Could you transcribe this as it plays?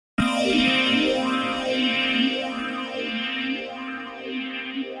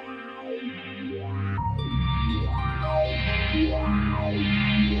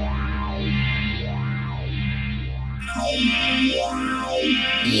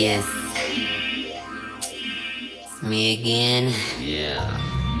Yes, it's me again. Yeah,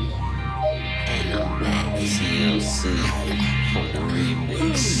 And I'm back. CLT on the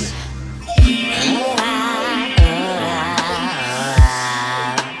remix.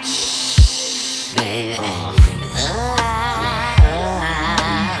 Baby.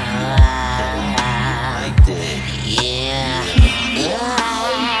 Like that. Yeah.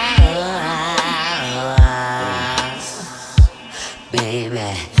 Baby.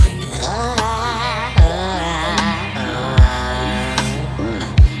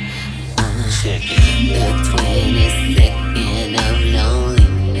 Check it. The 22nd of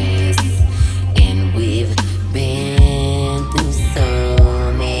loneliness, and we've been through so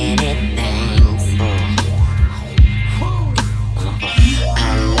many things. I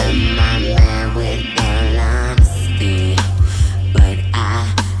love my man with all honesty, but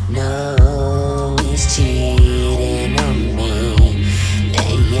I know he's cheating on me.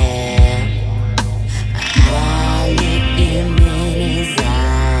 Yeah, I look him in his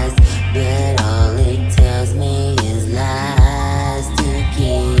eyes, but all it tells me is lies to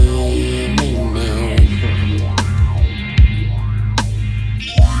keep me near.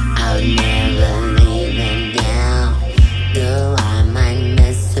 I'll never leave him down, though I might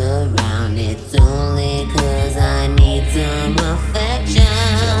mess around. It's only 'cause I need some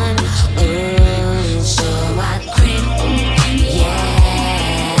affection. Oh, so I creep,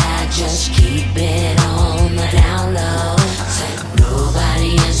 yeah, just keep it on the down low.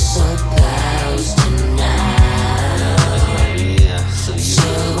 Nobody is supposed to know. Yeah, so So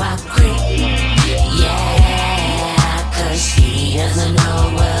you I creep, yeah, 'cause he doesn't know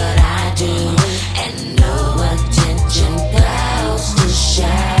what I do, and no attention goes to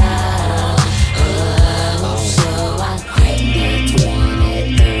show. Oh, so I creep. The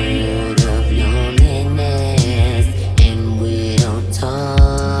 23rd of loneliness, and we don't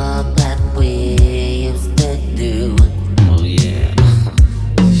talk like we used to do. oh yeah.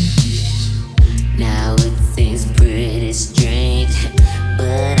 Now it seems pretty strange,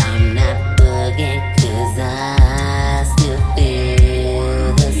 but I'm not bugging 'cause I still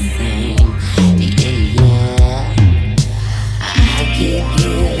feel the same. Yeah, I keep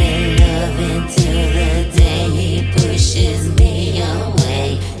giving love until the day he pushes me away.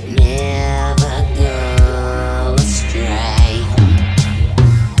 Never go astray.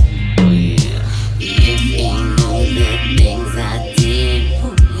 Oh yeah. If he knew the things I did,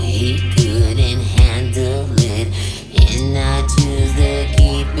 he couldn't handle it, and I choose to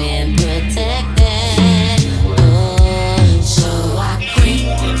keep him protected. Oh, so I creep,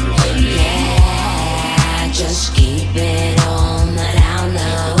 yeah, just keep it on the down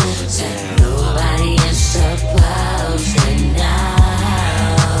low, so nobody is supposed to know.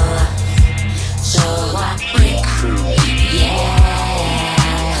 So I creep, yeah,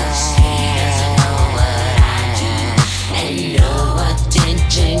 'cause he doesn't know what I do, and no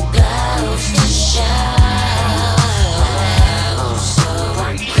attention goes to show. So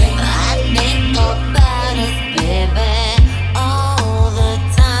I creep. I think about us, baby, all the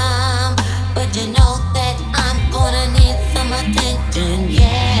time, but you know that I'm gonna need some attention.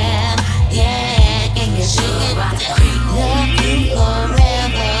 Yeah, yeah, can you see it? Love you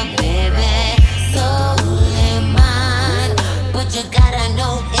forever, baby, so mine. But you gotta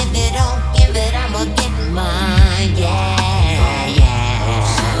know, if you don't give it, I'ma get mine. Yeah, yeah.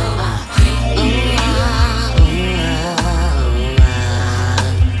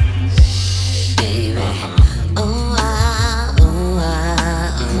 Baby. Ooh, ah, ooh,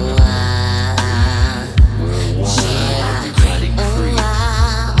 ah, ooh, ah. Worldwide, everybody Ooh, creep.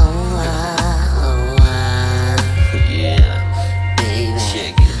 ah, ooh, ah, ooh, ah. Yeah, Baby.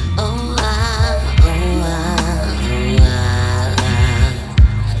 check it. Ooh, ah, ooh, ah, ooh,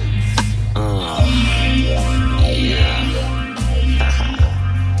 ah. Yeah.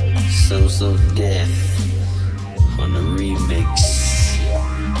 So deaf on the remix.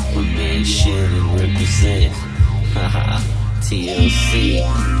 My man Shannon represent. TLC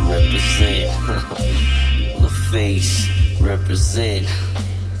represent. LaFace represent.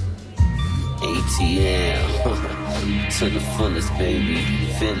 ATL to the fullest, baby.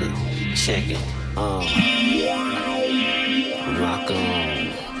 Feel it, check it. Rock on.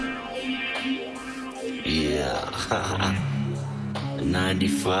 Yeah.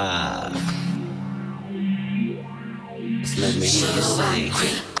 95. Just let me hear you sing.